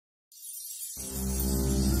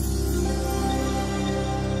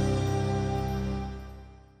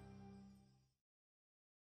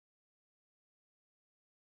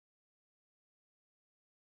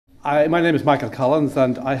My name is Michael Collins,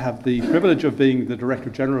 and I have the privilege of being the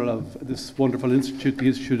Director General of this wonderful institute, the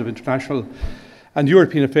Institute of International and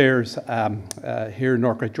European Affairs, here in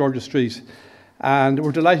North Great George's Street. And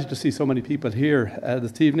we're delighted to see so many people here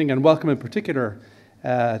this evening, and welcome in particular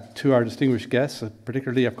to our distinguished guests,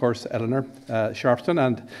 particularly, of course, Eleanor Sharpston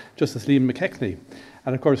and Justice Liam McKechnie,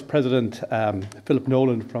 and of course President Philip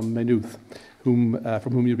Nolan from Maynooth, from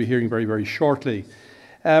whom you'll be hearing very, very shortly.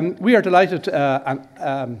 We are delighted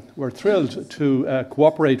and we're thrilled to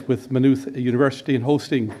cooperate with Maynooth University in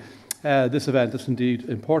hosting this event, this indeed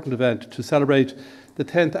important event, to celebrate the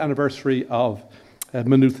 10th anniversary of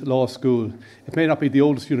Maynooth Law School. It may not be the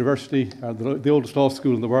oldest university or the oldest law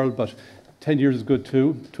school in the world, but 10 years is good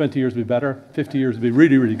too, 20 years would be better, 50 years would be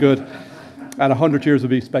really, really good, and 100 years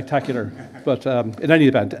would be spectacular. But in any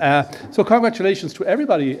event, so congratulations to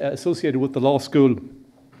everybody associated with the law school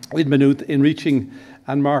in Maynooth in reaching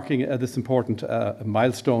and marking this important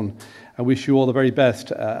milestone. I wish you all the very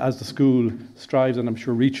best as the school strives and I'm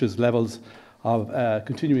sure reaches levels of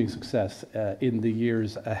continuing success in the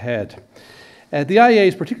years ahead. The IIEA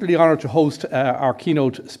is particularly honoured to host our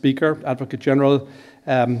keynote speaker, Advocate General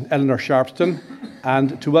Eleanor Sharpston,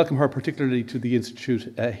 and to welcome her particularly to the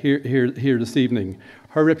Institute here this evening.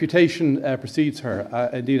 Her reputation precedes her.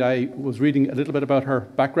 Indeed, I was reading a little bit about her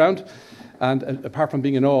background, and apart from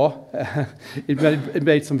being in awe, it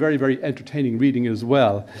made some very, very entertaining reading as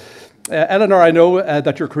well. Eleanor, I know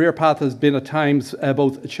that your career path has been at times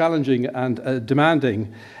both challenging and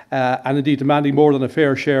demanding, and indeed demanding more than a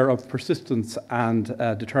fair share of persistence and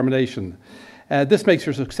determination. This makes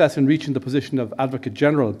your success in reaching the position of Advocate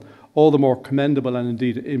General all the more commendable and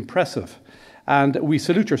indeed impressive. And we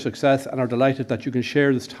salute your success and are delighted that you can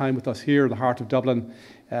share this time with us here in the heart of Dublin,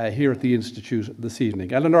 here at the Institute this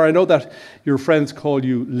evening. Eleanor, I know that your friends call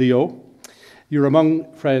you Leo. You're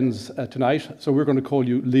among friends tonight, so we're going to call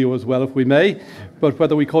you Leo as well, if we may. But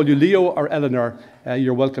whether we call you Leo or Eleanor,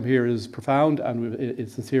 your welcome here is profound and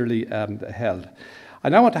it's sincerely held. I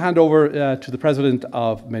now want to hand over to the President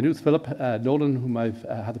of Maynooth, Philip Nolan, whom I've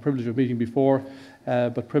had the privilege of meeting before,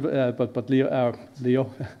 but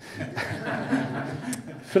Leo.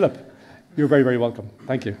 Philip, you're very, very welcome.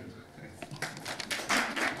 Thank you.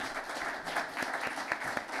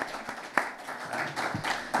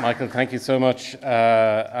 Michael, thank you so much,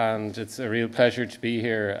 and it's a real pleasure to be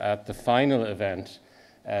here at the final event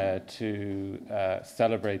to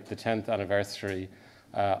celebrate the 10th anniversary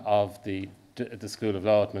of the School of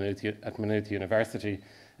Law at Maynooth University,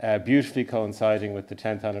 beautifully coinciding with the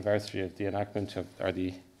 10th anniversary of the enactment of, or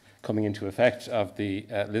the coming into effect of the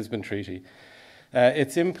Lisbon Treaty.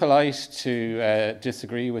 It's impolite to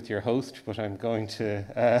disagree with your host, but I'm going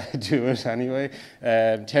to do it anyway.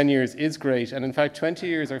 10 years is great, and in fact 20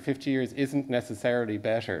 years or 50 years isn't necessarily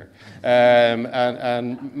better.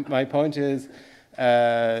 And my point is,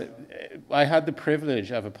 I had the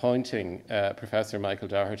privilege of appointing Professor Michael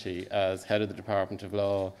Doherty as head of the Department of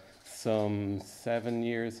Law some 7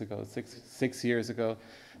 years ago, six years ago.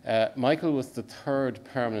 Michael was the third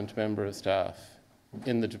permanent member of staff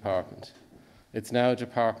in the department. It's now a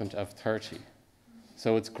department of 30.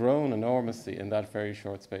 So it's grown enormously in that very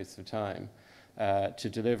short space of time to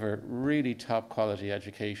deliver really top quality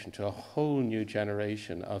education to a whole new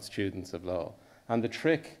generation of students of law. And the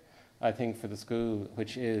trick, I think, for the school,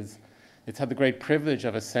 which is it's had the great privilege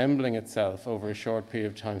of assembling itself over a short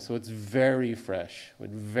period of time. So it's very fresh,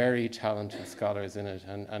 with very talented scholars in it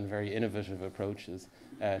and very innovative approaches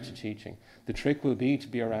to teaching. The trick will be to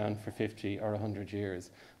be around for 50 or 100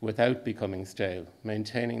 years without becoming stale,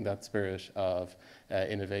 maintaining that spirit of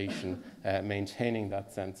innovation, maintaining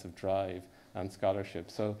that sense of drive and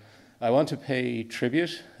scholarship. So I want to pay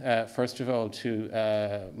tribute, first of all,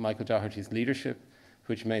 to Michael Doherty's leadership,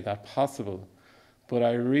 which made that possible. But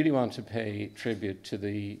I really want to pay tribute to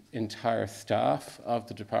the entire staff of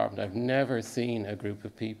the department. I've never seen a group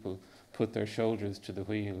of people put their shoulders to the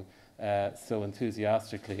wheel so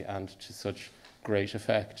enthusiastically and to such great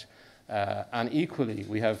effect. And equally,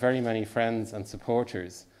 we have very many friends and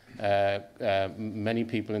supporters. Many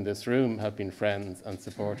people in this room have been friends and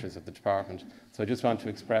supporters of the department. So I just want to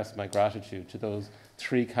express my gratitude to those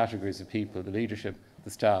three categories of people: the leadership, the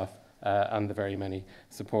staff, and the very many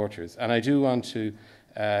supporters. And I do want to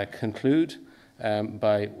conclude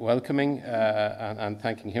by welcoming and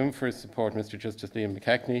thanking him for his support, Mr Justice Liam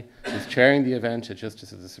McKechnie, who's chairing the event, a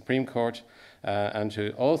Justice of the Supreme Court, and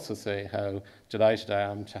to also say how delighted I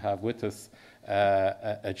am to have with us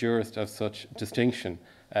a jurist of such distinction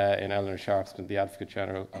in Eleanor Sharpston, the Advocate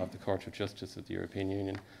General of the Court of Justice of the European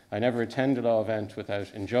Union. I never attend a law event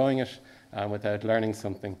without enjoying it and without learning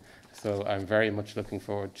something, so I'm very much looking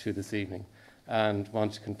forward to this evening. and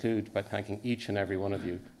want to conclude by thanking each and every one of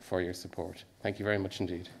you for your support. Thank you very much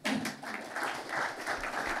indeed.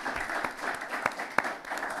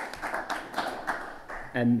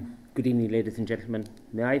 Good evening, ladies and gentlemen.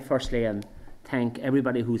 May I firstly thank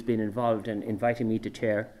everybody who's been involved in inviting me to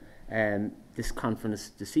chair this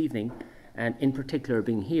conference this evening, and in particular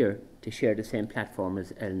being here to share the same platform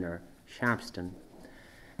as Eleanor Sharpston.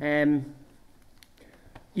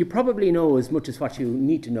 You probably know as much as what you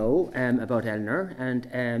need to know about Eleanor,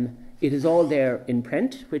 and it is all there in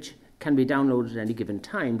print, which can be downloaded at any given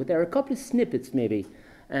time, but there are a couple of snippets maybe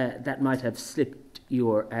that might have slipped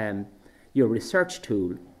your research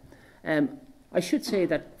tool. I should say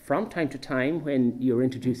that from time to time when you're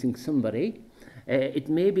introducing somebody, it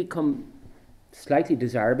may become slightly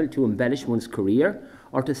desirable to embellish one's career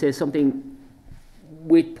or to say something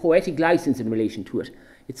with poetic license in relation to it.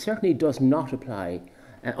 It certainly does not apply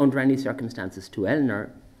under any circumstances to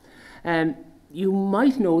Eleanor. You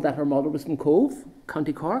might know that her mother was from Cove,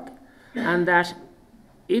 County Cork, and that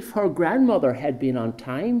if her grandmother had been on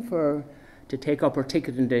time to take up her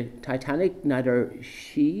ticket in the Titanic, neither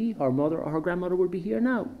she, her mother, or her grandmother would be here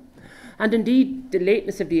now. And indeed, the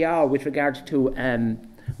lateness of the hour with regard to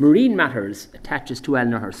marine matters attaches to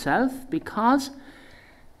Eleanor herself, because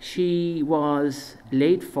she was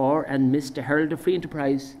late for and missed the Herald of Free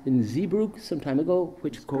Enterprise in Zeebrugge some time ago,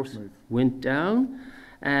 which of course went down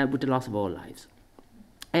with the loss of all lives.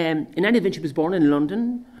 In any event, she was born in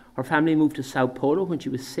London. Her family moved to Sao Paulo when she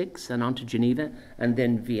was 6 and on to Geneva and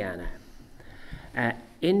then Vienna.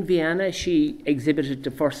 In Vienna, she exhibited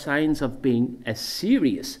the first signs of being a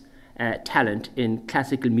serious talent in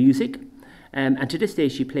classical music, and to this day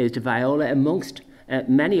she plays the viola amongst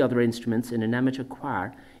many other instruments in an amateur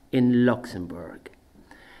choir in Luxembourg.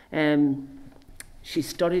 She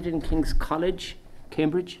studied in King's College,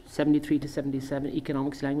 Cambridge, 73 to 77,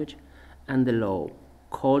 economics, language and the law,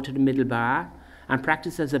 called to the middle bar, and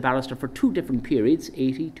practiced as a barrister for 2 different periods,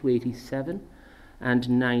 80 to 87 and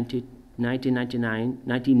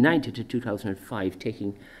 1990 to 2005,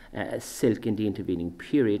 taking silk in the intervening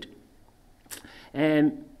period.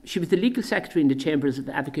 She was the legal secretary in the chambers of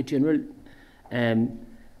the Advocate General,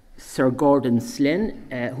 Sir Gordon Slynn,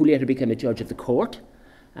 who later became a judge of the court.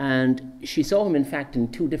 And she saw him, in fact, in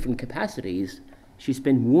 2 different capacities. She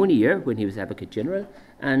spent 1 year when he was Advocate General,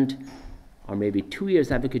 or maybe 2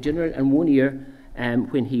 years Advocate General, and 1 year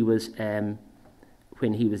when he was a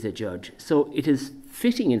judge. So it is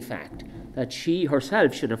fitting, in fact, that she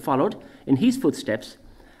herself should have followed in his footsteps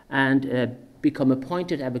and become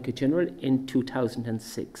appointed Advocate General in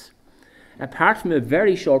 2006. Apart from a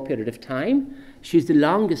very short period of time, she's the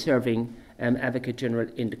longest serving Advocate General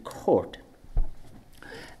in the court.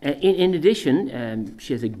 In addition,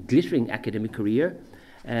 she has a glittering academic career.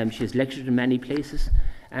 She has lectured in many places,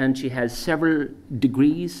 and she has several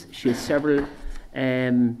degrees. She has several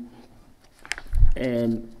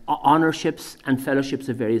honourships and fellowships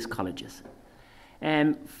of various colleges.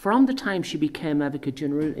 From the time she became Advocate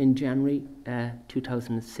General in January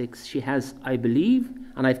 2006, she has, I believe,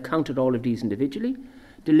 and I've counted all of these individually,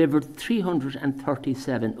 delivered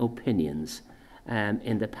 337 opinions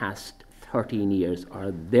in the past 13 years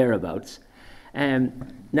or thereabouts.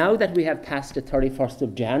 Now that we have passed the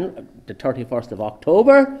 31st of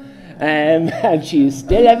October, and she is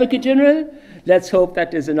still Advocate General, let's hope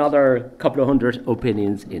that there's another couple of 100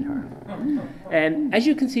 opinions in her. As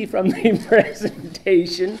you can see from the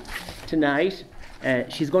presentation tonight,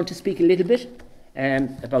 she's going to speak a little bit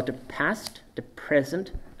about the past, the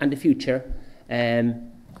present, and the future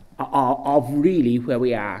of really where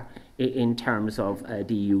we are in terms of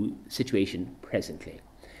the EU situation presently.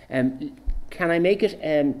 Can I make it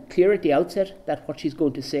clear at the outset that what she's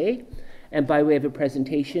going to say, by way of a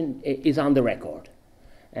presentation, is on the record?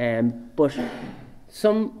 But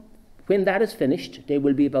when that is finished, there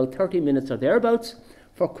will be about 30 minutes or thereabouts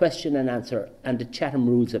for question and answer, and the Chatham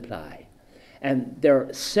rules apply. There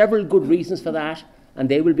are several good reasons for that, and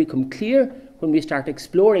they will become clear when we start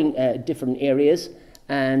exploring different areas,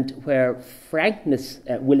 and where frankness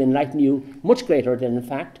will enlighten you much greater than, in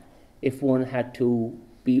fact, if one had to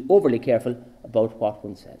be overly careful about what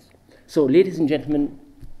one says. So, ladies and gentlemen,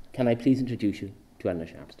 can I please introduce you to Eleanor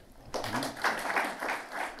Sharpston?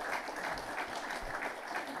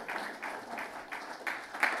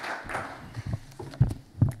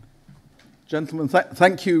 Gentlemen,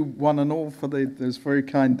 thank you one and all for those very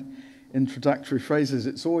kind introductory phrases.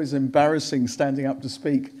 It's always embarrassing standing up to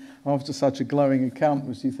speak after such a glowing account,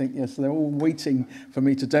 which you think, yes, they're all waiting for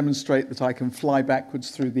me to demonstrate that I can fly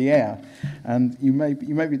backwards through the air. And you may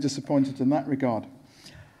be disappointed in that regard.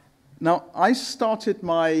 Now, I started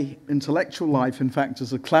my intellectual life, in fact,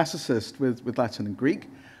 as a classicist with Latin and Greek.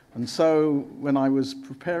 And so when I was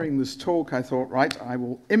preparing this talk, I thought, right, I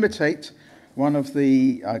will imitate one of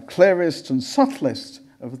the clearest and subtlest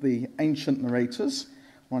of the ancient narrators,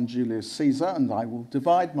 one Julius Caesar, and I will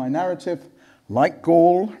divide my narrative, like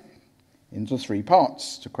Gaul, into three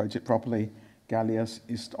parts. To quote it properly, Gallius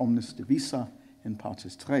ist omnis divisa in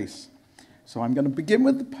partes tres. So I'm going to begin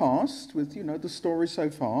with the past, with, the story so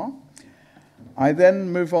far. I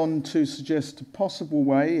then move on to suggest a possible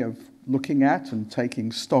way of looking at and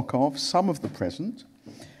taking stock of some of the present.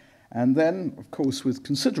 And then, of course, with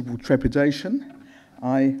considerable trepidation,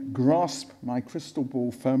 I grasp my crystal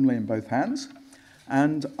ball firmly in both hands,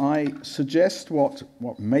 and I suggest what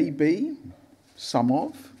may be some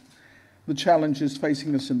of the challenges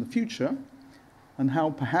facing us in the future, and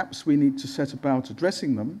how perhaps we need to set about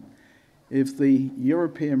addressing them if the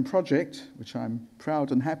European project, which I'm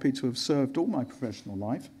proud and happy to have served all my professional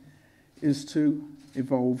life, is to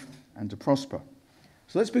evolve and to prosper.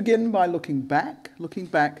 So let's begin by looking back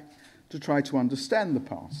to try to understand the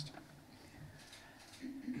past.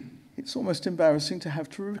 It's almost embarrassing to have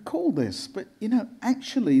to recall this, but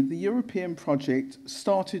actually the European project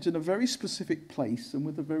started in a very specific place and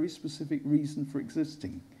with a very specific reason for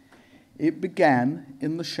existing. It began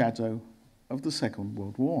in the shadow of the Second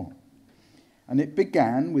World War. And it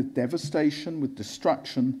began with devastation, with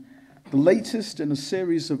destruction, the latest in a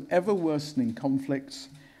series of ever-worsening conflicts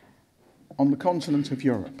on the continent of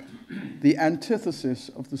Europe, the antithesis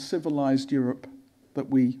of the civilized Europe that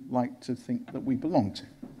we like to think that we belong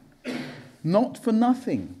to. Not for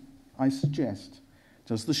nothing, I suggest,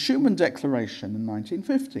 does the Schuman Declaration in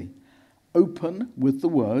 1950 open with the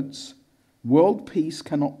words, "World peace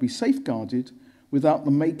cannot be safeguarded without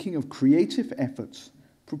the making of creative efforts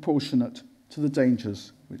proportionate to the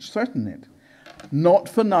dangers which threaten it." Not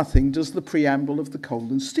for nothing does the preamble of the Coal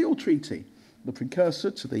and Steel Treaty, the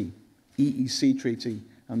precursor to the EEC Treaty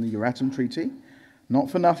and the Euratom Treaty, not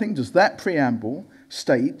for nothing does that preamble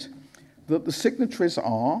state that the signatories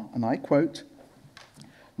are, and I quote,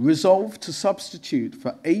 "resolved to substitute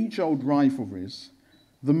for age-old rivalries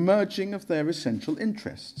the merging of their essential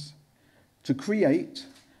interests, to create,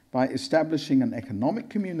 by establishing an economic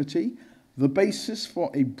community, the basis for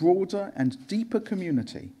a broader and deeper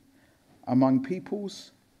community among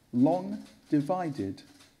peoples long divided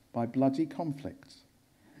by bloody conflicts,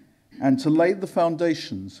 and to lay the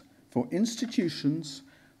foundations for institutions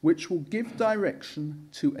which will give direction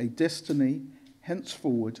to a destiny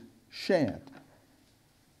henceforward shared."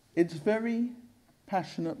 It's very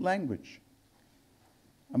passionate language,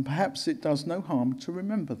 and perhaps it does no harm to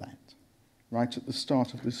remember that right at the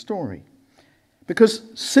start of this story. Because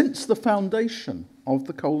since the foundation of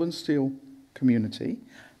the coal and steel community,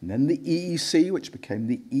 and then the EEC, which became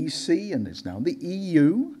the EC and is now the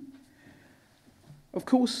EU, of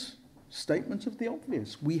course, statement of the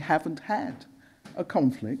obvious, we haven't had a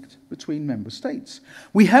conflict between member states.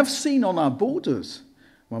 We have seen on our borders,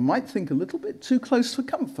 one might think a little bit too close for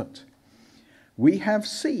comfort, we have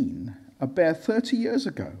seen, a bare 30 years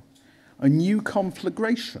ago, a new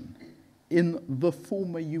conflagration in the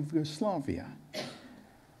former Yugoslavia.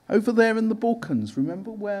 Over there in the Balkans,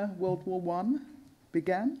 remember where World War I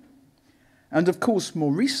began? And of course,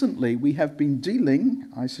 more recently, we have been dealing,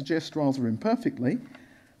 I suggest rather imperfectly,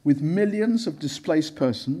 with millions of displaced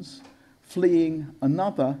persons fleeing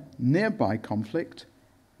another nearby conflict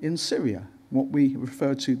in Syria, what we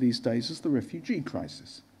refer to these days as the refugee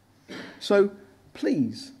crisis. So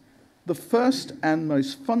please, the first and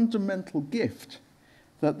most fundamental gift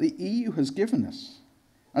that the EU has given us,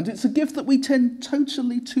 and it's a gift that we tend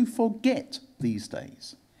totally to forget these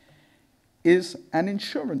days, is an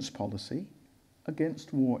insurance policy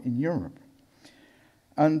against war in Europe.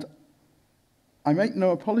 And I make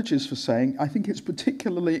no apologies for saying I think it's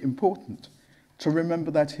particularly important to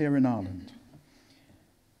remember that here in Ireland.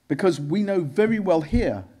 Because we know very well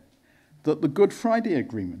here that the Good Friday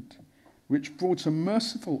Agreement, which brought a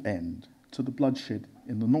merciful end to the bloodshed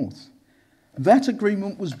in the north, that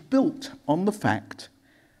agreement was built on the fact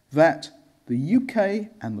that the UK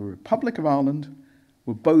and the Republic of Ireland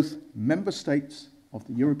were both member states of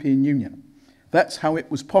the European Union. That's how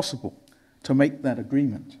it was possible to make that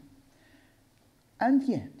agreement. And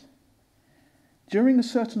yet, during a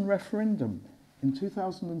certain referendum in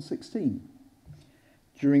 2016,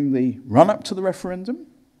 during the run-up to the referendum,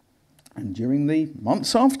 and during the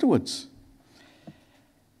months afterwards,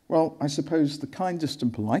 well, I suppose the kindest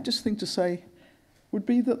and politest thing to say would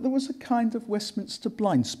be that there was a kind of Westminster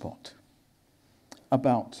blind spot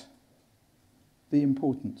about the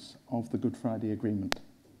importance of the Good Friday Agreement.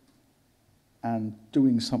 and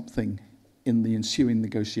doing something in the ensuing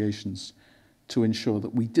negotiations to ensure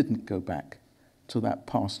that we didn't go back to that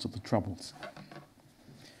past of the Troubles.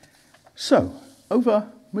 So,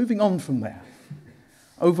 moving on from there,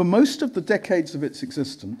 over most of the decades of its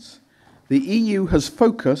existence, the EU has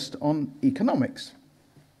focused on economics.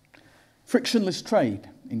 Frictionless trade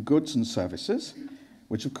in goods and services,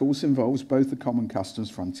 which of course involves both the common customs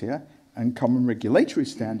frontier and common regulatory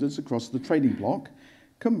standards across the trading bloc,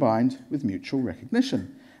 combined with mutual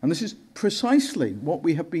recognition. And this is precisely what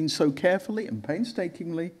we have been so carefully and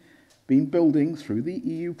painstakingly been building through the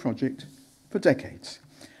EU project for decades.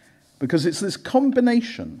 Because it's this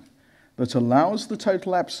combination that allows the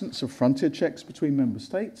total absence of frontier checks between member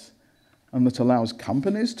states and that allows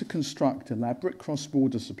companies to construct elaborate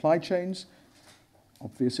cross-border supply chains,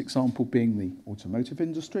 obvious example being the automotive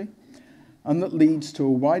industry, and that leads to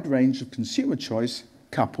a wide range of consumer choice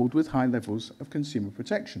coupled with high levels of consumer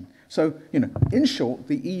protection. So, in short,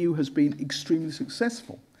 the EU has been extremely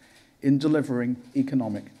successful in delivering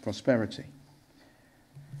economic prosperity.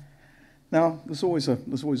 Now, there's always a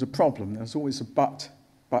problem, there's always a but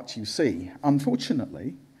you see.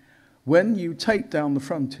 Unfortunately, when you take down the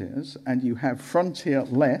frontiers and you have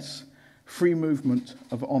frontier-less free movement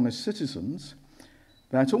of honest citizens,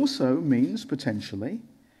 that also means potentially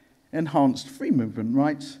enhanced free movement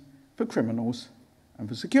rights for criminals and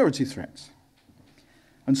for security threats.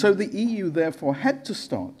 And so the EU therefore had to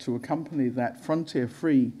start to accompany that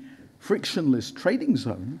frontier-free, frictionless trading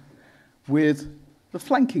zone with the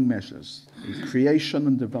flanking measures, the creation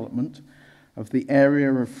and development of the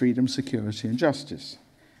Area of Freedom, Security and Justice,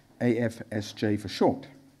 AFSJ for short.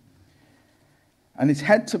 And it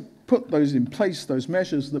had to put those in place, those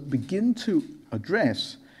measures that begin to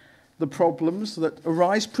address the problems that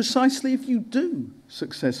arise precisely if you do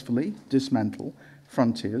successfully dismantle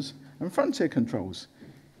frontiers and frontier controls.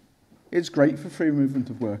 It's great for free movement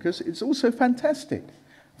of workers. It's also fantastic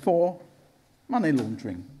for money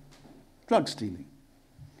laundering, drug stealing,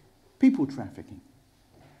 people trafficking,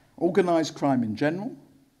 organised crime in general,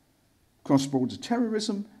 cross-border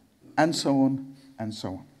terrorism, and so on, and so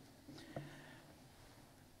on.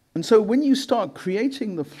 And so when you start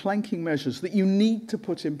creating the flanking measures that you need to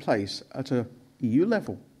put in place at an EU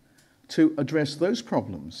level to address those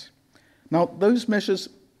problems, now those measures,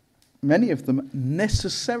 many of them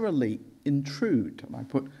necessarily intrude, and I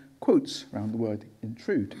put quotes around the word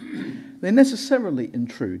intrude, they necessarily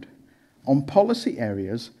intrude on policy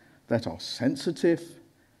areas that are sensitive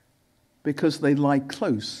because they lie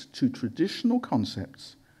close to traditional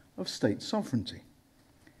concepts of state sovereignty.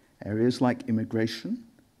 Areas like immigration,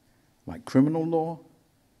 like criminal law,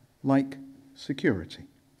 like security.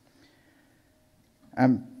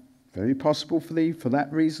 And very possible for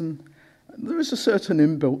that reason, there is a certain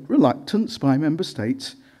inbuilt reluctance by member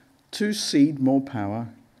states to cede more power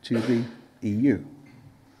to the EU.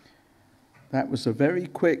 That was a very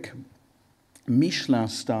quick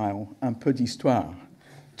Michelin-style un peu d'histoire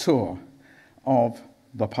tour of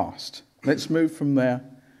the past. Let's move from there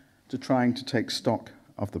to trying to take stock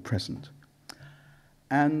of the present.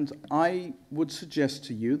 And I would suggest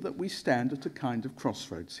to you that we stand at a kind of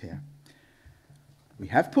crossroads here. We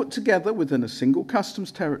have put together within a single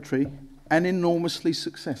customs territory an enormously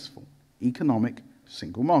successful economic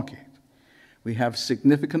single market. We have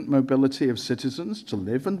significant mobility of citizens to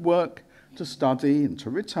live and work, to study and to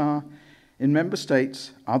retire in member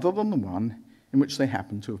states other than the one in which they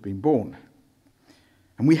happen to have been born.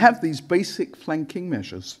 And we have these basic flanking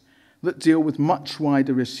measures that deal with much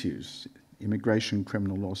wider issues, immigration,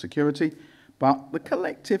 criminal law, security, but the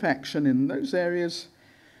collective action in those areas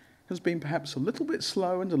has been perhaps a little bit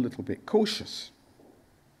slow and a little bit cautious.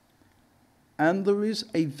 And there is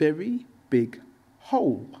a very big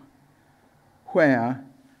hole where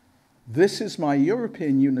this is my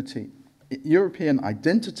European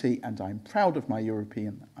identity, and I'm proud of my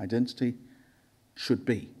European identity, should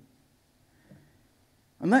be.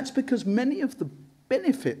 And that's because many of the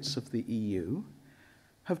benefits of the EU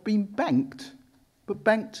have been banked, but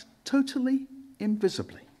banked totally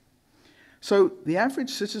invisibly. So the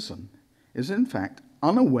average citizen is in fact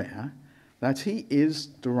unaware that he is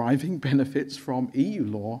deriving benefits from EU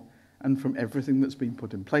law and from everything that's been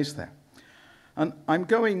put in place there. And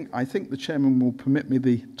I think the chairman will permit me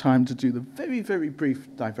the time to do the very, very brief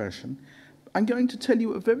diversion. I'm going to tell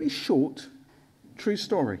you a very short, true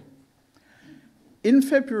story. In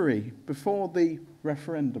February, before the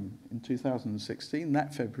referendum in 2016,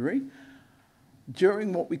 that February,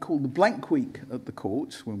 during what we call the blank week at the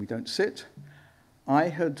court, when we don't sit, I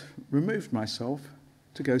had removed myself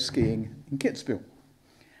to go skiing in Kitzbühel.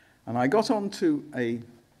 And I got onto a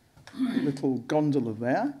little gondola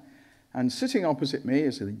there, And sitting opposite me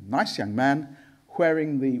is a nice young man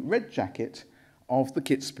wearing the red jacket of the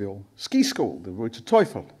Kitzbühel ski school, the Rote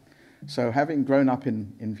Teufel. So having grown up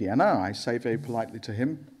in Vienna, I say very politely to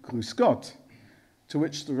him, Grüß Gott, to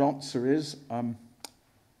which the answer is,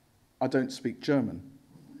 I don't speak German.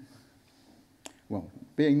 Well,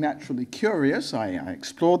 being naturally curious, I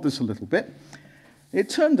explored this a little bit. It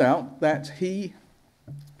turned out that he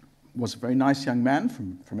was a very nice young man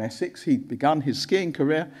from Essex. He'd begun his skiing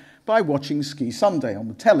career by watching Ski Sunday on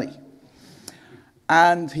the telly.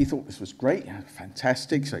 And he thought this was great,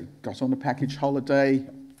 fantastic, so he got on a package holiday,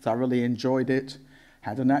 thoroughly enjoyed it,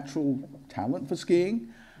 had a natural talent for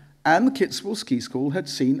skiing, and the Kitzbühel Ski School had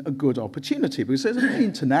seen a good opportunity because there's an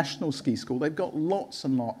international ski school. They've got lots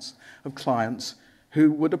and lots of clients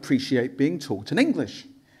who would appreciate being taught in English.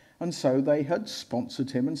 And so they had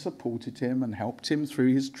sponsored him and supported him and helped him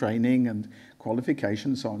through his training and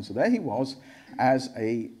qualification and so on. So there he was as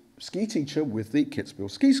a ski teacher with the Kitzbühel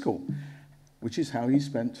Ski School, which is how he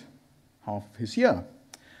spent half of his year.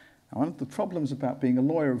 Now, one of the problems about being a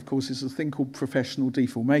lawyer, of course, is a thing called professional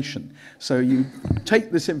deformation. So you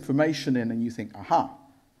take this information in and you think, aha,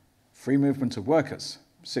 free movement of workers,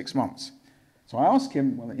 6 months. So I asked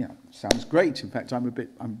him, well, sounds great. In fact, I'm a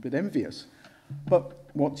bit envious. But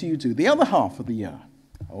what do you do the other half of the year?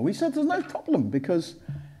 Oh, he said, there's no problem because,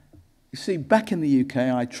 you see, back in the UK,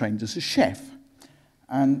 I trained as a chef.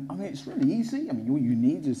 And, it's really easy. All you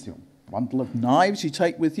need is a bundle of knives you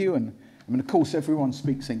take with you. And, of course, everyone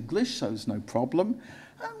speaks English, so there's no problem.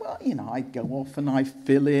 And, well, I go off and I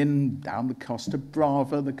fill in down the Costa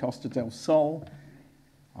Brava, the Costa del Sol.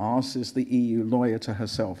 Says the EU lawyer to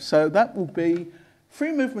herself. So that will be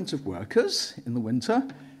free movement of workers in the winter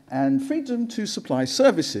and freedom to supply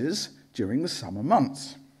services during the summer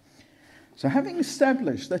months. So having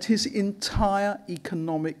established that his entire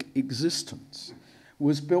economic existence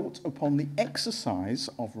was built upon the exercise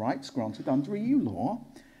of rights granted under EU law,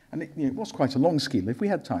 and it was quite a long ski lift, we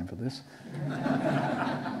had time for this,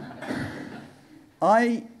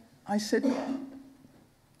 I said,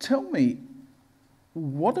 tell me,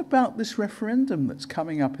 what about this referendum that's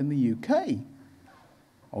coming up in the UK?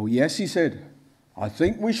 Oh, yes, he said, I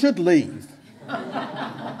think we should leave.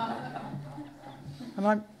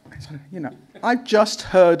 And I've just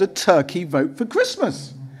heard a turkey vote for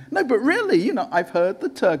Christmas. No, but really, I've heard the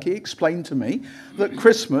turkey explain to me that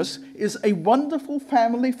Christmas is a wonderful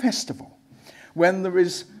family festival when there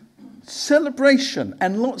is celebration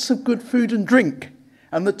and lots of good food and drink.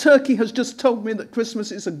 And the turkey has just told me that Christmas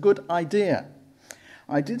is a good idea.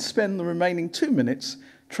 I did spend the remaining 2 minutes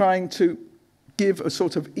trying to give a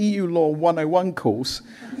sort of EU Law 101 course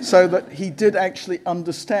so that he did actually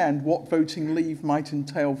understand what voting leave might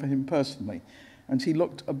entail for him personally. And he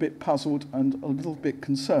looked a bit puzzled and a little bit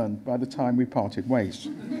concerned by the time we parted ways.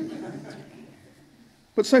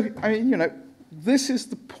 But so, this is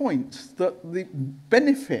the point, that the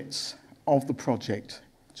benefits of the project,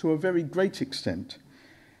 to a very great extent,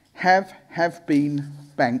 have been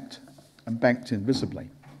banked and banked invisibly.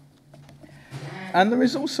 And there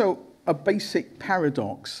is also a basic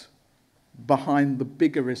paradox behind the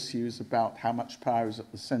bigger issues about how much power is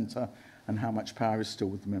at the centre and how much power is still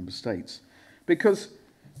with the member states. Because,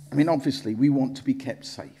 obviously, we want to be kept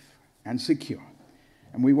safe and secure.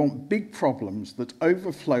 And we want big problems that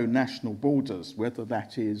overflow national borders, whether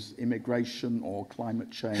that is immigration or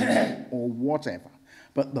climate change or whatever.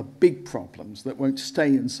 But the big problems that won't stay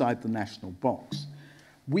inside the national box.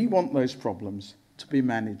 We want those problems to be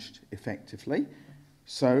managed effectively.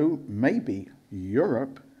 So maybe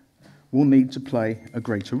Europe will need to play a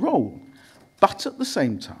greater role. But at the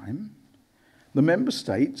same time, the member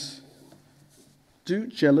states do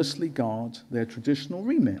jealously guard their traditional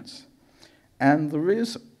remits. And there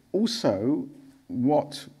is also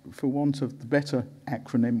what, for want of the better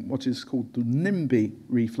acronym, what is called the NIMBY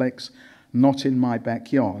reflex, not in my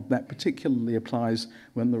backyard. That particularly applies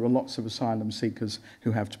when there are lots of asylum seekers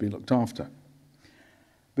who have to be looked after.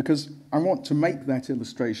 Because I want to make that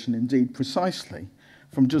illustration indeed precisely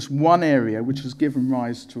from just one area which has given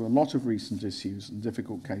rise to a lot of recent issues and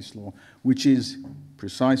difficult case law, which is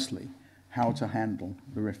precisely how to handle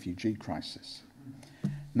the refugee crisis.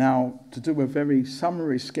 Now, to do a very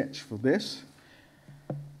summary sketch for this,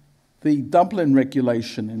 the Dublin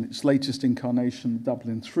regulation, in its latest incarnation, the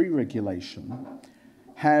Dublin III regulation,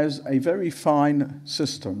 has a very fine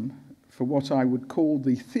system for what I would call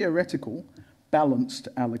the theoretical balanced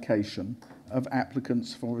allocation of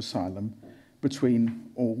applicants for asylum between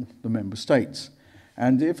all the member states.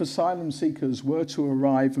 And if asylum seekers were to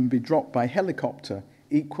arrive and be dropped by helicopter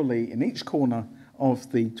equally in each corner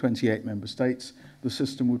of the 28 member states, the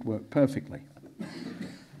system would work perfectly.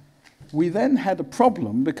 We then had a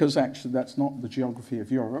problem because actually that's not the geography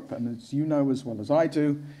of Europe, and as you know as well as I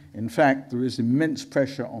do, in fact, there is immense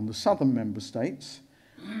pressure on the southern member states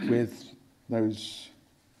with those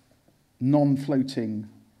non-floating,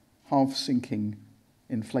 half-sinking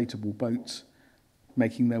inflatable boats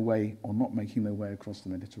making their way or not making their way across the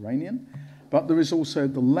Mediterranean. But there is also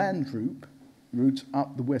the land route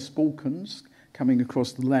up the West Balkans, coming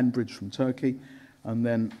across the land bridge from Turkey, and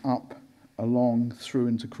then up along through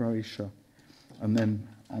into Croatia, and then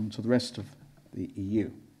on to the rest of the EU.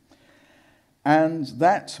 And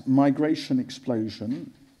that migration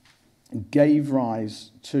explosion gave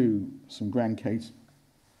rise to some Grand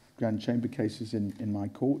Chamber cases in my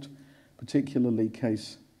court, particularly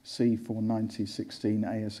case C49016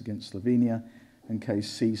 AS against Slovenia and case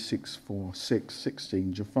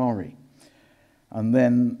C64616 Jafari. And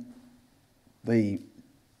then the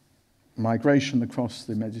migration across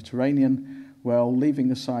the Mediterranean, well,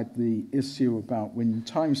 leaving aside the issue about when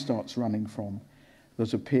time starts running from,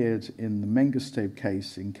 that appeared in the Mengistev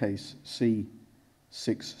case in case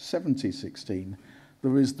C67016,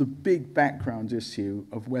 there is the big background issue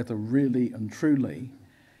of whether really and truly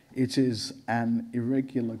it is an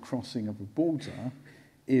irregular crossing of a border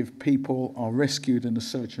if people are rescued in a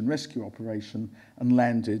search and rescue operation and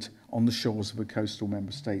landed on the shores of a coastal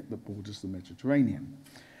member state that borders the Mediterranean.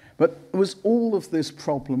 But it was all of this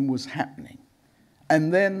problem was happening.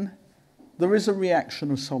 And then there is a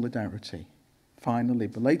reaction of solidarity, finally,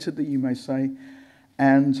 belatedly you may say,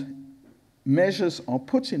 and measures are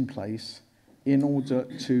put in place in order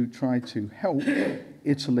to try to help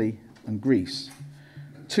Italy and Greece.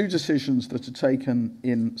 Two decisions that are taken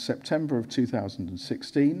in September of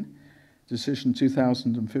 2016, decision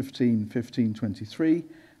 2015-1523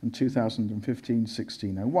 and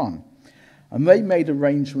 2015-1601. And they made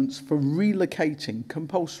arrangements for relocating,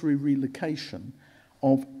 compulsory relocation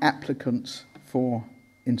of applicants for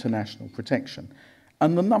international protection.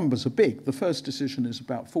 And the numbers are big. The first decision is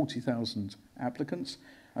about 40,000 applicants.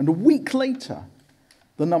 And a week later,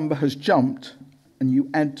 the number has jumped, and you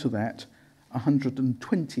add to that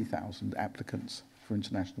 120,000 applicants for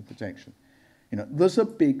international protection. You know, there's a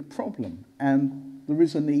big problem, and there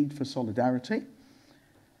is a need for solidarity.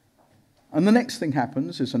 And the next thing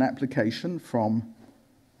happens is an application from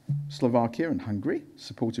Slovakia and Hungary,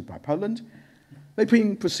 supported by Poland. They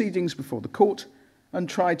bring proceedings before the court and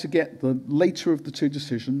try to get the later of the two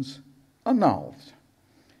decisions annulled.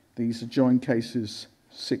 These are joint cases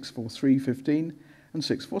 64315 and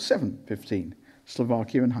 64715.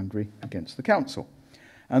 Slovakia and Hungary against the Council.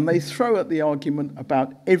 And they throw at the argument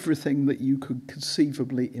about everything that you could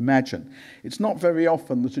conceivably imagine. It's not very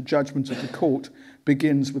often that a judgment of the court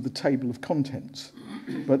begins with a table of contents,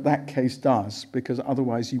 but that case does, because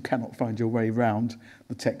otherwise you cannot find your way around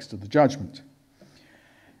the text of the judgment.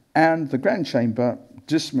 And the Grand Chamber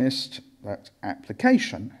dismissed that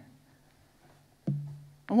application.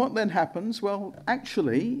 And what then happens? Well,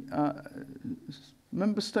 actually,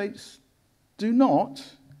 member states do not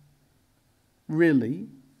really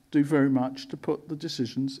do very much to put the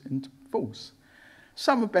decisions into force.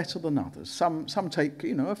 Some are better than others. Some take,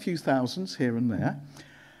 a few thousands here and there.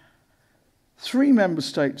 3 member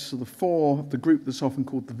states of the group that's often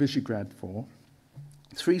called the Visegrad 4,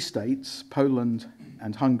 3 states, Poland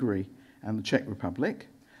and Hungary and the Czech Republic,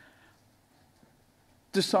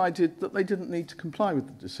 decided that they didn't need to comply with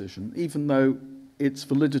the decision, even though its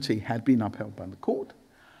validity had been upheld by the court.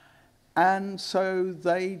 And so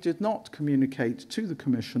they did not communicate to the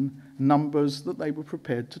Commission numbers that they were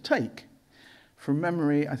prepared to take. From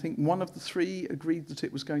memory, I think one of the 3 agreed that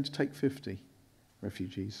it was going to take 50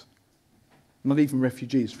 refugees. Not even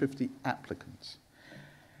refugees, 50 applicants.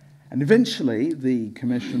 And eventually, the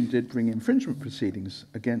Commission did bring infringement proceedings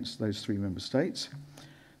against those 3 member states.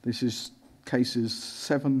 This is cases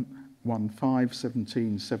 715,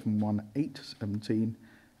 17, 718, 17,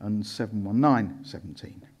 and 719,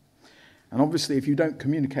 17. And obviously, if you don't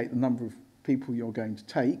communicate the number of people you're going to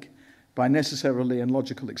take, by necessarily and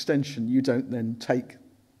logical extension, you don't then take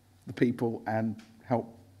the people and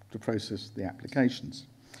help to process the applications.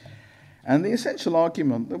 And the essential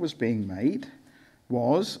argument that was being made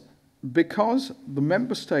was because the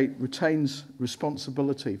member state retains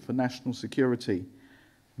responsibility for national security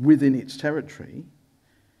within its territory,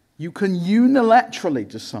 you can unilaterally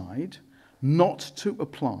decide not to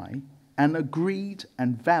apply an agreed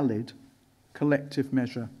and valid collective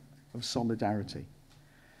measure of solidarity.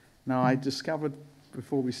 Now, I discovered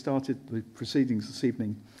before we started the proceedings this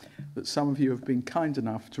evening that some of you have been kind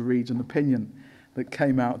enough to read an opinion that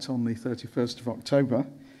came out on the 31st of October,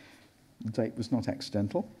 the date was not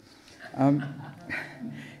accidental,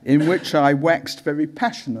 in which I waxed very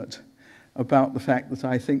passionate about the fact that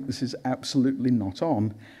I think this is absolutely not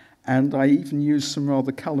on, and I even use some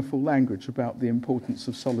rather colourful language about the importance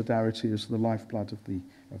of solidarity as the lifeblood of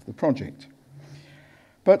the project.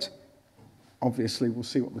 But obviously we'll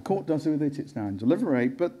see what the court does with it. It's now in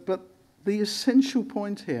deliberate, but the essential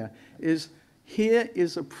point here is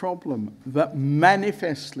a problem that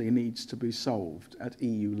manifestly needs to be solved at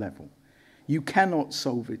EU level. You cannot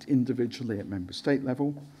solve it individually at member state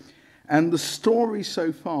level. And the story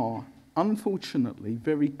so far, unfortunately,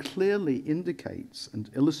 very clearly indicates and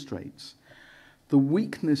illustrates the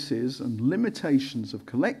weaknesses and limitations of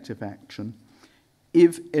collective action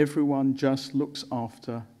if everyone just looks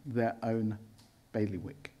after their own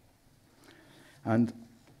bailiwick. And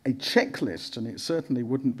a checklist, and it certainly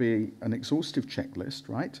wouldn't be an exhaustive checklist,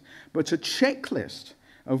 right? But a checklist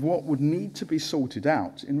of what would need to be sorted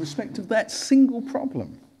out in respect of that single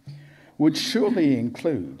problem would surely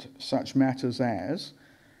include such matters as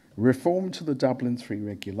reform to the Dublin III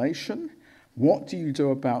regulation. What do you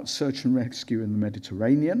do about search and rescue in the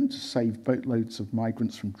Mediterranean to save boatloads of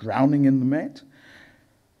migrants from drowning in the Med?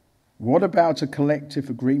 What about a collective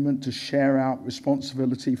agreement to share out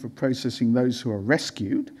responsibility for processing those who are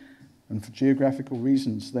rescued? And for geographical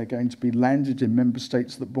reasons, they're going to be landed in member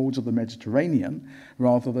states that border the Mediterranean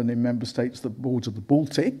rather than in member states that border the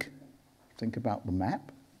Baltic. Think about the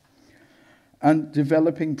map. And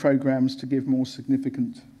developing programs to give more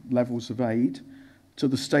significant levels of aid to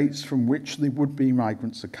the states from which the would-be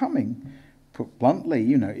migrants are coming. Put bluntly,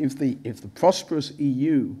 you know, if the prosperous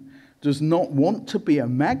EU does not want to be a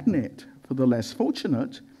magnet for the less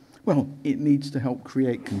fortunate, well, it needs to help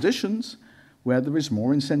create conditions where there is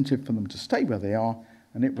more incentive for them to stay where they are,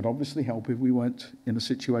 and it would obviously help if we weren't in a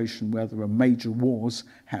situation where there are major wars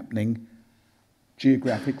happening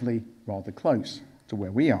geographically rather close to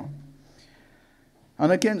where we are.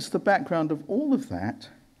 And against the background of all of that,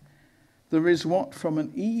 there is what, from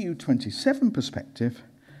an EU 27 perspective,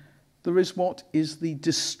 there is what is the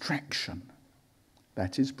distraction.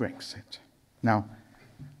 That is Brexit. Now,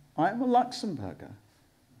 I am a Luxembourger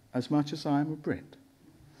as much as I am a Brit.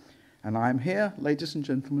 And I am here, ladies and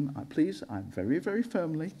gentlemen, I'm very, very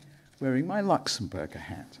firmly wearing my Luxembourger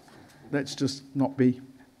hat. Let's just not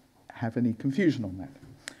have any confusion on that.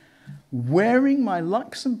 Wearing my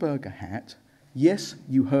Luxembourger hat, yes,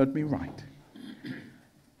 you heard me right.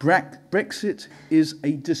 Brexit is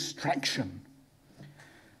a distraction.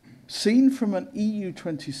 Seen from an EU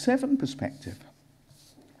 27 perspective,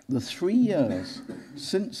 the 3 years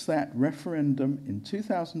since that referendum in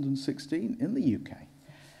 2016 in the UK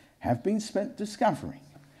have been spent discovering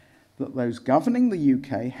that those governing the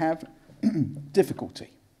UK have difficulty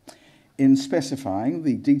in specifying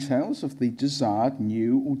the details of the desired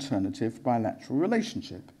new alternative bilateral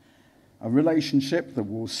relationship, a relationship that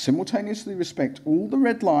will simultaneously respect all the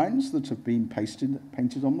red lines that have been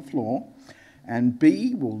painted on the floor, and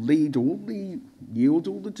B, will yield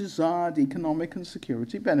all the desired economic and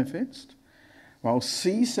security benefits, while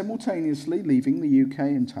C, simultaneously leaving the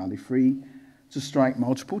UK entirely free to strike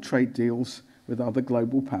multiple trade deals with other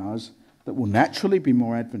global powers that will naturally be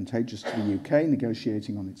more advantageous to the UK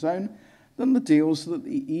negotiating on its own than the deals that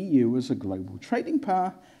the EU as a global trading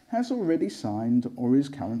power has already signed or is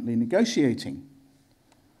currently negotiating.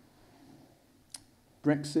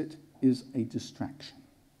 Brexit is a distraction.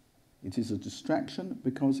 It is a distraction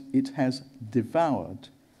because it has devoured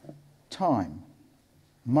time,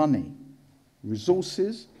 money,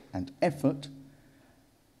 resources, and effort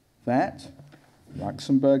that,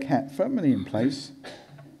 Luxembourg hat firmly in place,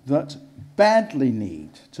 that badly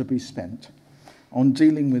need to be spent on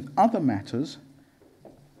dealing with other matters,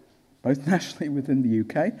 both nationally within the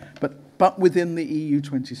UK, but within the EU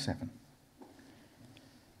 27.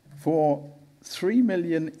 For 3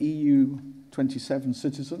 million EU 27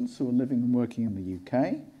 citizens who are living and working in the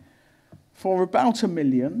UK, for about 1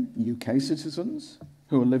 million UK citizens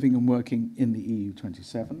who are living and working in the EU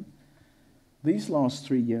 27, these last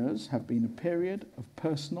 3 years have been a period of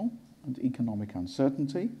personal and economic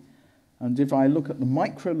uncertainty. And if I look at the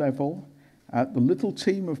micro level, at the little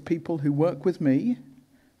team of people who work with me,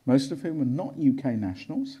 most of whom are not UK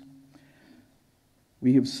nationals,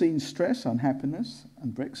 we have seen stress, unhappiness,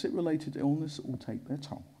 and Brexit-related illness all take their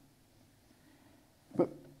toll. But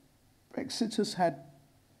Brexit has had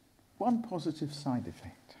one positive side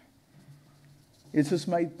effect. It has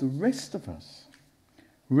made the rest of us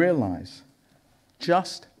realise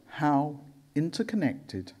just how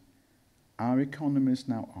interconnected our economies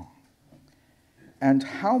now are, and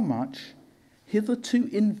how much hitherto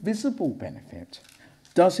invisible benefit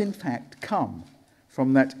does in fact come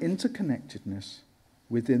from that interconnectedness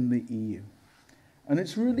within the EU. And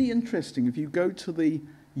it's really interesting, if you go to the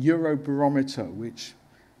Eurobarometer, which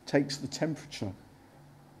takes the temperature,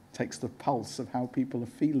 takes the pulse of how people are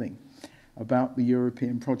feeling about the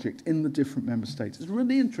European project in the different member states. It's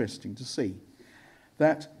really interesting to see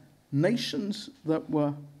that nations that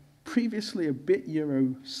were previously a bit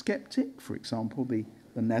Eurosceptic, for example, the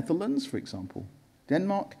Netherlands, for example,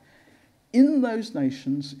 Denmark, in those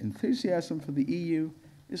nations, enthusiasm for the EU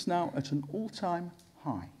is now at an all-time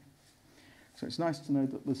high. So it's nice to know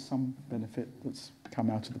that there's some benefit that's come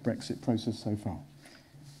out of the Brexit process so far.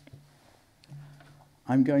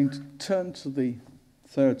 I'm going to turn to the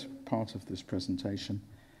third part of this presentation,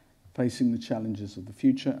 facing the challenges of the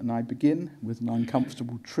future, and I begin with an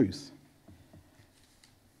uncomfortable truth.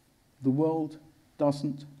 The world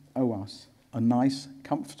doesn't owe us a nice,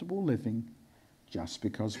 comfortable living just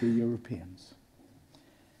because we're Europeans.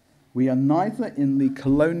 We are neither in the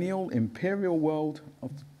colonial, imperial world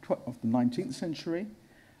of the 19th century,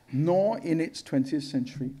 nor in its 20th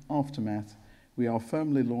century aftermath. We are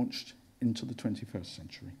firmly launched into the 21st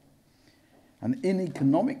century. And in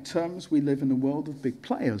economic terms, we live in a world of big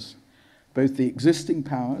players, both the existing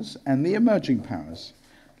powers and the emerging powers.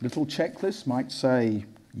 Little checklists might say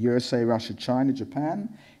USA, Russia, China,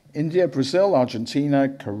 Japan, India, Brazil, Argentina,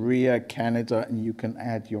 Korea, Canada, and you can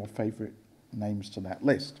add your favorite names to that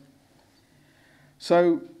list.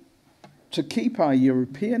 So, to keep our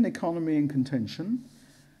European economy in contention,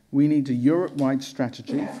 we need a Europe-wide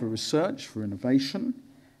strategy for research, for innovation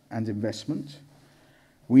and investment.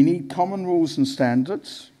 We need common rules and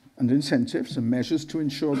standards and incentives and measures to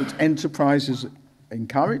ensure that enterprise is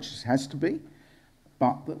encouraged, it has to be,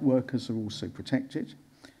 but that workers are also protected.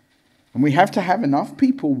 And we have to have enough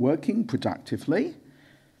people working productively,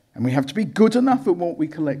 and we have to be good enough at what we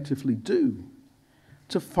collectively do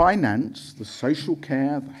to finance the social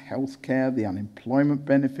care, the health care, the unemployment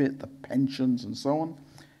benefit, the pensions, and so on,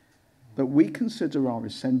 that we consider are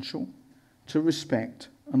essential to respect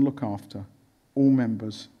and look after all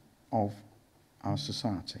members of our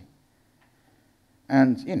society.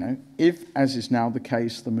 And, you know, if, as is now the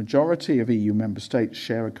case, the majority of EU member states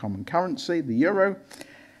share a common currency, the euro,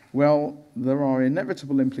 well, there are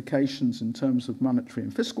inevitable implications in terms of monetary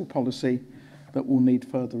and fiscal policy that will need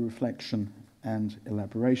further reflection and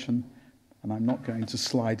elaboration, and I'm not going to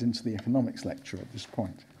slide into the economics lecture at this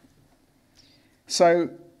point. So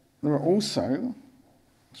there are also,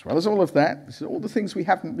 as well as all of that, this is all the things we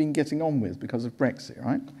haven't been getting on with because of Brexit,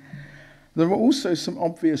 right? There are also some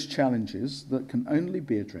obvious challenges that can only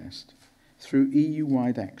be addressed through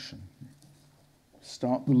EU-wide action.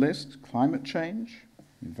 Start the list: climate change,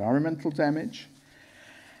 environmental damage,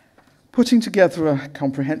 putting together a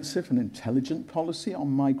comprehensive and intelligent policy on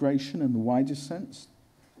migration in the widest sense,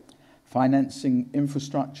 financing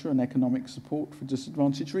infrastructure and economic support for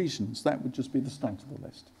disadvantaged regions. That would just be the start of the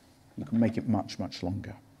list. You can make it much, much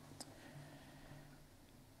longer.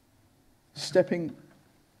 Stepping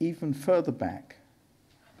even further back,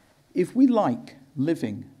 if we like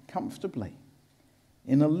living comfortably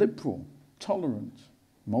in a liberal, tolerant,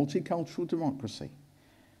 multicultural democracy,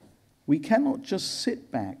 we cannot just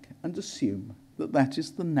sit back and assume that that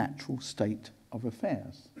is the natural state of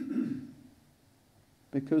affairs,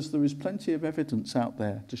 because there is plenty of evidence out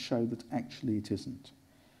there to show that actually it isn't.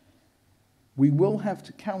 We will have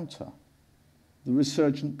to counter the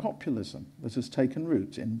resurgent populism that has taken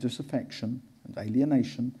root in disaffection and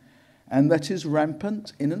alienation, and that is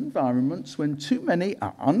rampant in environments when too many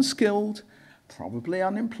are unskilled, probably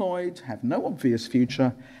unemployed, have no obvious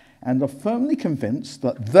future, and are firmly convinced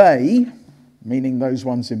that they, meaning those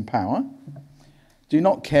ones in power, do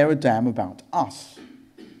not care a damn about us,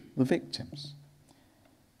 the victims.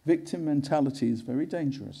 Victim mentality is very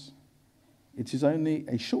dangerous. It is only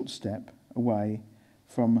a short step away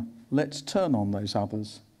from let's turn on those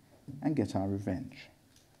others and get our revenge.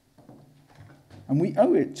 And we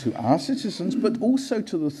owe it to our citizens, but also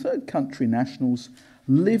to the third country nationals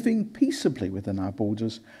living peaceably within our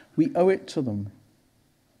borders. We owe it to them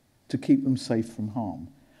to keep them safe from harm.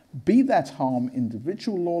 Be that harm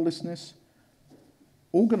individual lawlessness,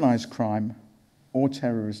 organised crime, or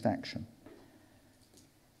terrorist action.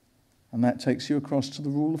 And that takes you across to the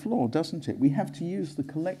rule of law, doesn't it? We have to use the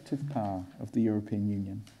collective power of the European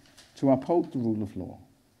Union to uphold the rule of law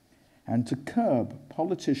and to curb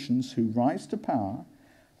politicians who rise to power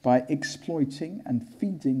by exploiting and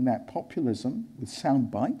feeding that populism with sound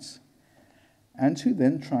bites, and who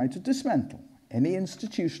then try to dismantle any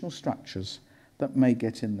institutional structures that may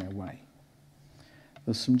get in their way.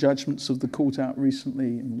 There's some judgments of the court out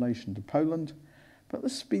recently in relation to Poland, but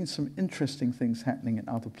there's been some interesting things happening in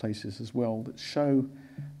other places as well that show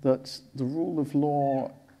that the rule of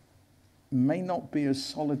law may not be as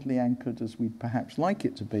solidly anchored as we'd perhaps like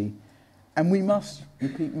it to be, and we must,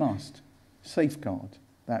 repeat must, safeguard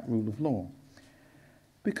that rule of law.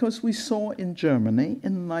 Because we saw in Germany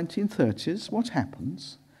in the 1930s what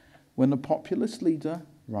happens when a populist leader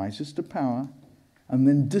rises to power and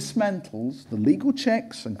then dismantles the legal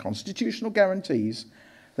checks and constitutional guarantees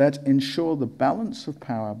that ensure the balance of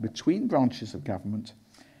power between branches of government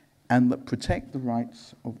and that protect the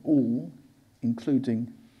rights of all,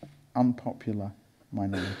 including unpopular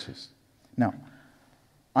minorities. Now,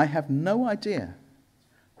 I have no idea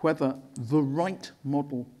whether the right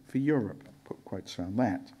model for Europe, put quotes around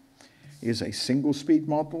that, is a single-speed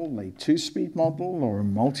model, a two-speed model, or a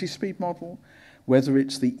multi-speed model, whether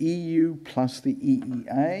it's the EU plus the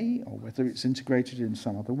EEA, or whether it's integrated in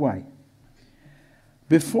some other way.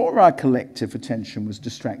 Before our collective attention was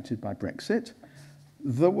distracted by Brexit,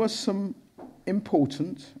 there were some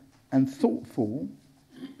important and thoughtful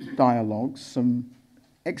dialogues, some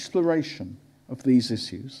exploration of these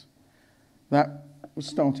issues that was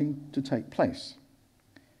starting to take place.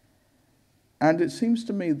 And it seems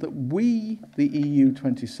to me that we, the EU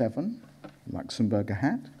 27, Luxembourg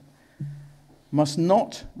had, must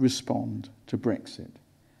not respond to Brexit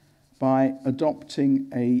by adopting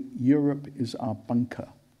a Europe is our bunker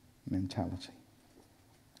mentality.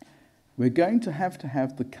 We're going to have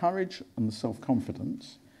the courage and the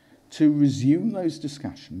self-confidence to resume those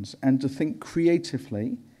discussions and to think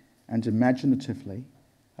creatively and imaginatively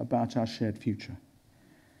about our shared future.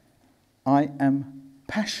 I am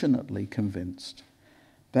passionately convinced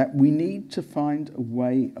that we need to find a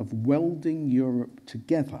way of welding Europe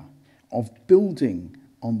together, of building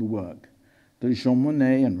on the work that Jean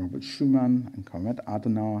Monnet and Robert Schuman and Konrad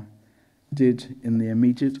Adenauer did in the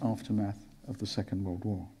immediate aftermath of the Second World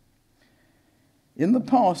War. In the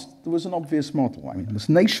past, there was an obvious model. I mean, this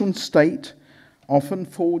nation-state often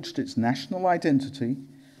forged its national identity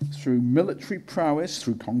through military prowess,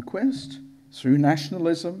 through conquest, through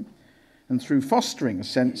nationalism, and through fostering a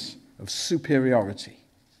sense of superiority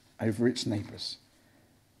over its neighbours.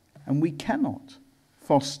 And we cannot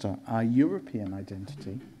foster our European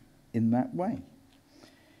identity in that way.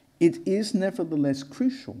 It is nevertheless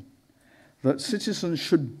crucial that citizens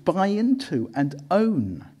should buy into and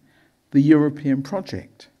own the European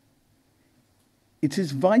project. It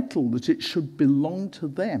is vital that it should belong to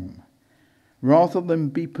them, rather than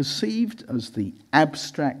be perceived as the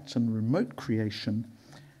abstract and remote creation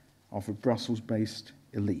of a Brussels-based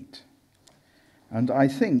elite. And I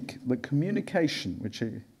think that communication, which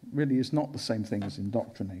really is not the same thing as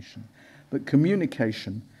indoctrination, but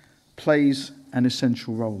communication plays an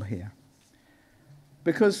essential role here.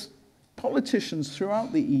 Because politicians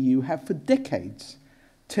throughout the EU have for decades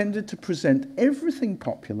tended to present everything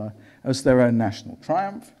popular as their own national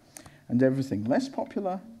triumph and everything less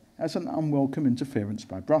popular as an unwelcome interference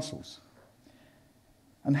by Brussels.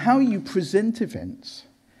 And how you present events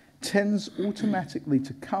tends automatically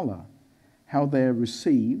to colour how they are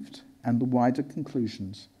received and the wider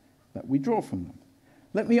conclusions that we draw from them.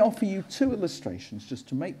 Let me offer you two illustrations just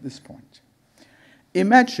to make this point.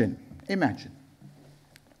 Imagine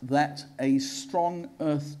that a strong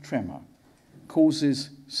earth tremor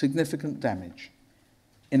causes significant damage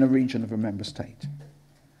in a region of a member state.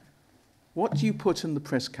 What do you put in the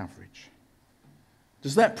press coverage?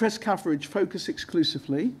 Does that press coverage focus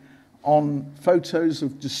exclusively on photos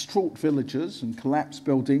of distraught villagers and collapsed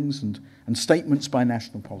buildings and statements by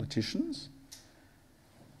national politicians?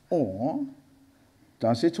 Or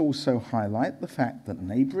does it also highlight the fact that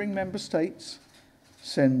neighbouring member states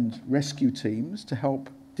send rescue teams to help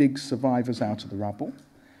dig survivors out of the rubble,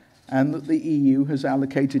 and that the EU has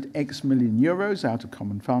allocated X million euros out of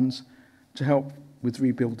common funds to help with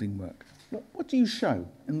rebuilding work? What do you show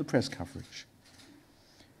in the press coverage?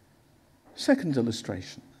 Second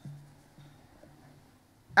illustration.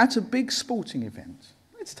 At a big sporting event,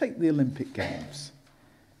 let's take the Olympic Games.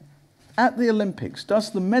 At the Olympics,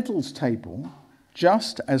 does the medals table,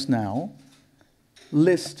 just as now,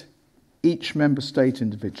 list each member state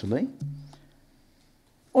individually?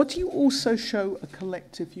 Or do you also show a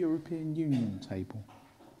collective European Union table?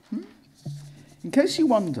 In case you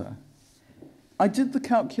wonder, I did the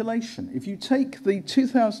calculation. If you take the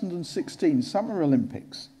 2016 Summer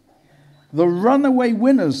Olympics, the runaway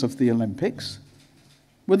winners of the Olympics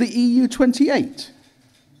were the EU 28.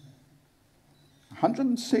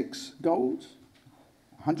 106 gold,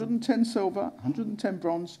 110 silver, 110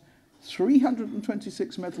 bronze,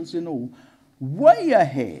 326 medals in all, way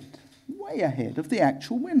ahead of the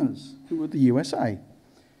actual winners, who were the USA,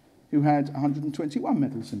 who had 121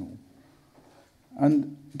 medals in all.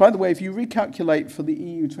 And by the way, if you recalculate for the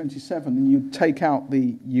EU 27 and you take out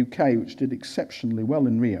the UK, which did exceptionally well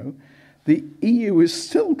in Rio, the EU is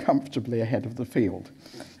still comfortably ahead of the field.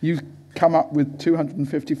 You've come up with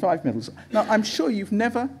 255 medals. Now, I'm sure you've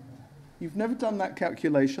never done that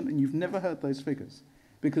calculation and you've never heard those figures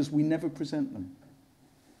because we never present them.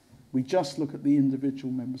 We just look at the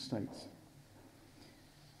individual member states.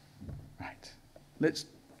 Right, let's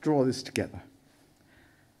draw this together.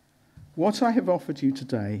 What I have offered you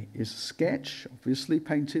today is a sketch, obviously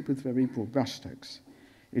painted with very broad brushstrokes.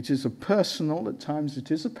 It is a personal, at times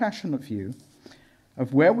it is a passionate view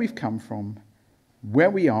of where we've come from, where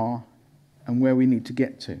we are, and where we need to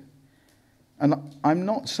get to. And I'm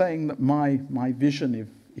not saying that my vision,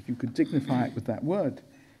 if you could dignify it with that word,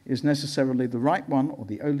 is necessarily the right one or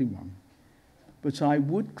the only one. But I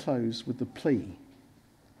would close with the plea.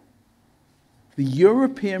 The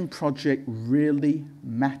European project really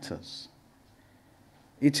matters.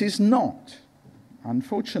 It is not,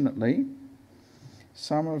 unfortunately,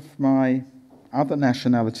 some of my other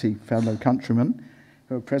nationality fellow countrymen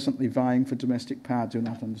who are presently vying for domestic power do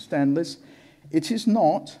not understand this. It is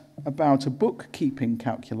not about a bookkeeping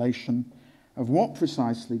calculation of what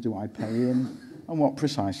precisely do I pay in and what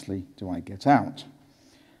precisely do I get out.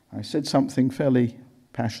 I said something fairly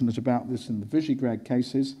passionate about this in the Visegrad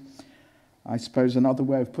cases. I suppose another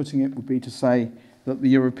way of putting it would be to say that the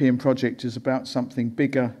European project is about something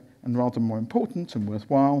bigger and rather more important and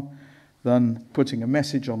worthwhile than putting a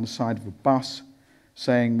message on the side of a bus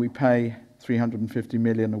saying we pay 350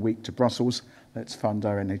 million a week to Brussels, let's fund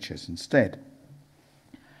our NHS instead.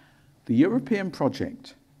 The European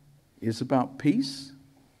project is about peace,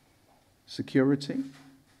 security,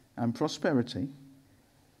 and prosperity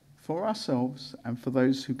for ourselves and for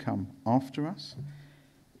those who come after us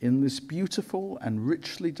in this beautiful and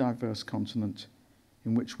richly diverse continent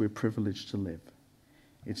in which we're privileged to live.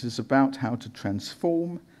 It is about how to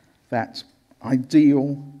transform that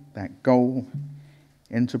ideal, that goal,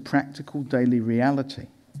 into practical daily reality.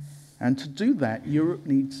 And to do that, Europe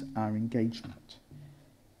needs our engagement.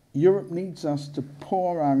 Europe needs us to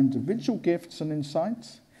pour our individual gifts and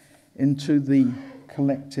insights into the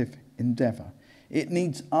collective endeavour. It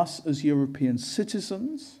needs us as European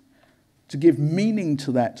citizens to give meaning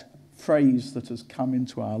to that phrase that has come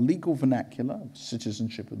into our legal vernacular,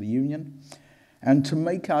 citizenship of the Union, and to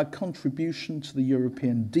make our contribution to the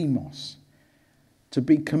European demos, to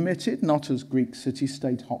be committed, not as Greek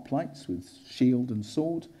city-state hoplites with shield and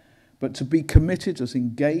sword, but to be committed as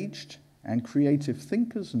engaged and creative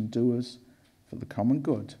thinkers and doers for the common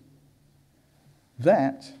good.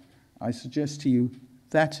 That, I suggest to you,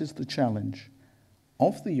 that is the challenge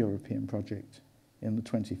of the European project in the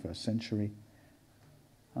 21st century,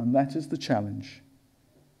 and that is the challenge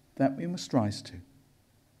that we must rise to.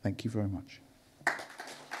 Thank you very much.